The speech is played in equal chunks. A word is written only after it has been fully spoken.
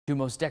Two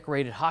most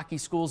decorated hockey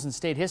schools in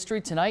state history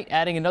tonight,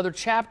 adding another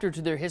chapter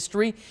to their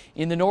history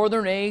in the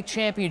Northern A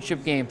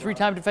championship game.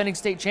 Three-time defending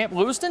state champ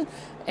Lewiston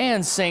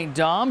and St.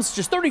 Dom's.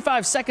 Just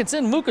 35 seconds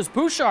in, Lucas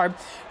Bouchard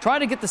trying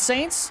to get the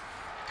Saints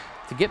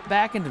to get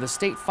back into the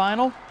state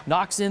final.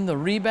 Knocks in the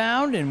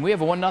rebound, and we have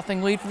a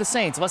 1-0 lead for the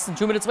Saints. Less than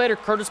 2 minutes later,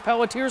 Curtis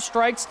Pelletier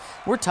strikes.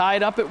 We're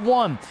tied up at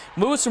 1.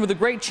 Lewiston with a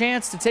great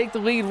chance to take the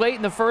lead late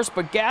in the first,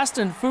 but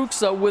Gaston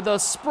Fuchsa with a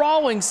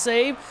sprawling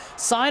save.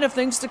 Sign of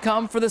things to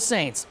come for the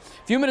Saints.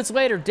 A few minutes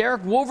later,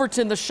 Derek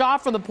Wolverton, the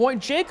shot from the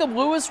point. Jacob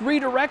Lewis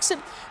redirects it.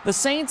 The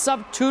Saints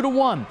up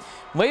 2-1.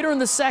 Later in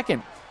the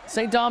second,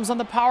 St. Dom's on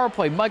the power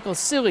play. Michael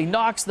Silly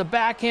knocks the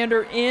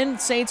backhander in.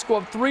 Saints go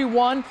up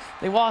 3-1.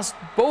 They lost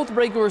both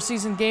regular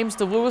season games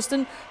to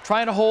Lewiston,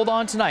 trying to hold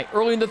on tonight.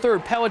 Early in the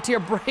third, Pelletier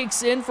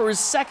breaks in for his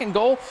second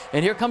goal,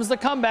 and here comes the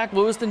comeback.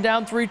 Lewiston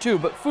down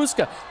 3-2, but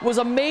Fuchsa was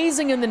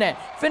amazing in the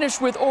net.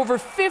 Finished with over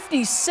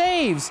 50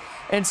 saves,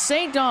 and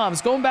St.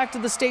 Dom's going back to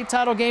the state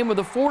title game with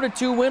a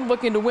 4-2 win,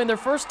 looking to win their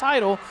first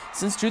title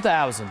since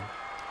 2000.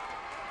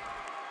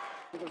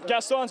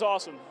 Gaston's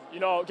awesome.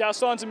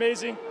 Gaston's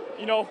amazing.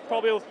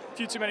 Probably a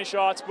few too many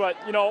shots, but,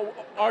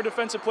 our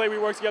defensive play, we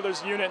work together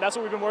as a unit, and that's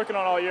what we've been working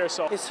on all year.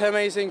 So it's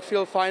amazing,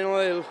 feel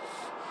finally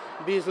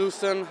beat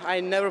Lewiston. I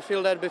never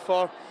feel that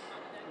before.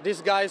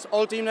 These guys,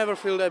 all team never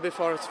feel that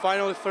before. It's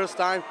finally first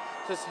time.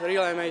 It's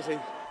really amazing.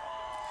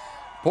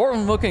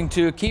 Portland looking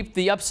to keep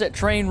the upset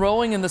train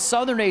rolling in the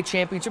Southern A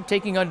Championship,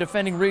 taking on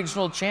defending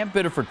regional champ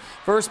Biddeford.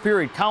 First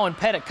period, Colin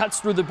Pettit cuts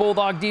through the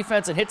Bulldog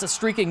defense and hits a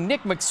streaking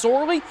Nick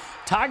McSorley.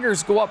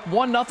 Tigers go up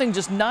 1-0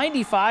 just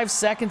 95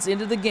 seconds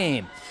into the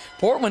game.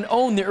 Portland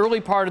owned the early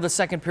part of the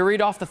second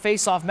period. Off the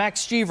faceoff,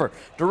 Max Cheever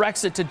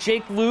directs it to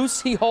Jake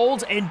Luce. He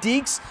holds and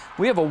dekes.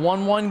 We have a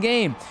 1-1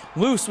 game.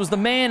 Luce was the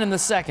man in the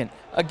second.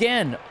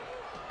 Again,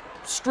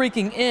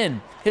 streaking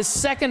in his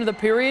second of the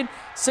period,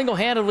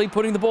 single-handedly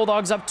putting the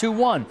Bulldogs up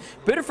 2-1.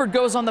 Biddeford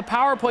goes on the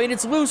power play, and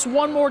it's Luce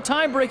one more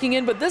time breaking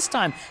in, but this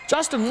time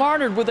Justin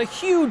Larnard with a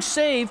huge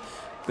save.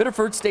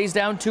 Biddeford stays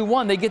down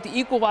 2-1. They get the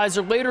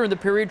equalizer later in the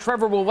period.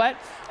 Trevor Willett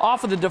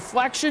off of the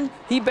deflection.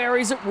 He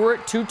buries it. We're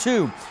at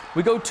 2-2.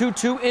 We go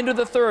 2-2 into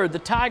the third. The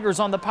Tigers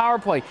on the power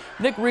play.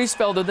 Nick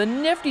Riesfelder, the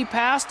nifty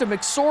pass to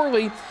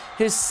McSorley,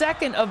 his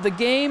second of the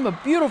game. A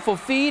beautiful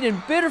feed, and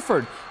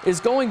Biddeford is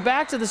going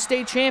back to the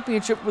state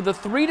championship with a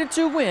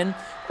 3-2 win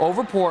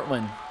over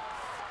Portland.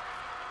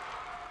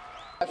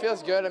 It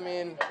feels good.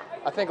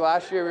 I think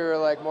last year we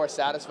were more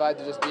satisfied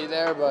to just be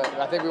there, but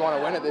I think we want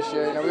to win it this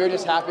year. We were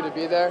just happy to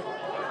be there,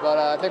 but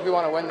I think we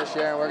want to win this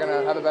year, and we're going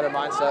to have a better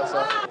mindset.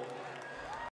 So.